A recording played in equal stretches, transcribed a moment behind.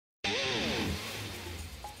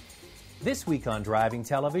This week on Driving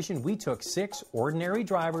Television, we took 6 ordinary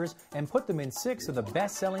drivers and put them in 6 of the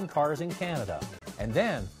best-selling cars in Canada. And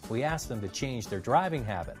then we asked them to change their driving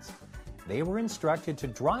habits. They were instructed to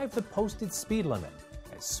drive the posted speed limit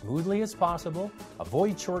as smoothly as possible,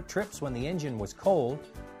 avoid short trips when the engine was cold,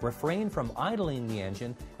 refrain from idling the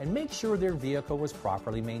engine, and make sure their vehicle was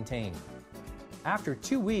properly maintained. After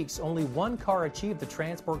 2 weeks, only 1 car achieved the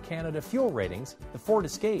Transport Canada fuel ratings, the Ford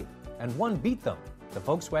Escape, and 1 beat them, the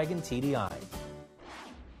Volkswagen TDI.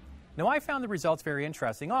 Now, I found the results very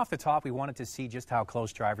interesting. Off the top, we wanted to see just how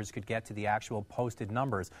close drivers could get to the actual posted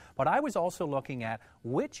numbers. But I was also looking at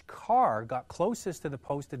which car got closest to the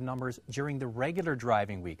posted numbers during the regular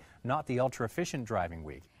driving week, not the ultra-efficient driving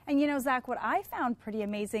week. And you know, Zach, what I found pretty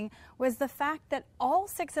amazing was the fact that all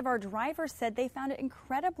 6 of our drivers said they found it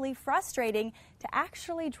incredibly frustrating to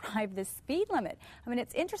actually drive the speed limit. I mean,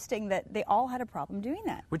 it's interesting that they all had a problem doing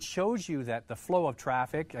that. Which shows you that the flow of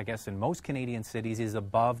traffic, I guess in most Canadian cities, is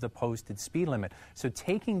above the posted speed limit. So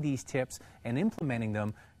taking these tips and implementing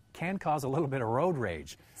them can cause a little bit of road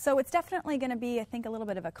rage. So it's definitely going to be, I think, a little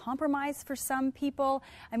bit of a compromise for some people.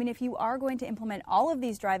 I mean, if you are going to implement all of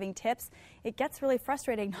these driving tips, it gets really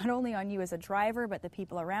frustrating not only on you as a driver, but the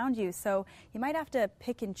people around you. So you might have to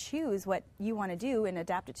pick and choose what you want to do and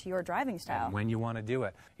adapt it to your driving style. And when you want to do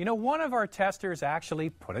it. You know, one of our testers actually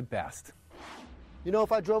put it best. You know,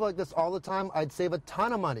 if I drove like this all the time, I'd save a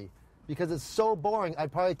ton of money. Because it's so boring,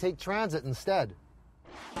 I'd probably take transit instead.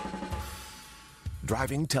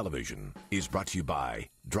 Driving Television is brought to you by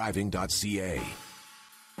Driving.ca.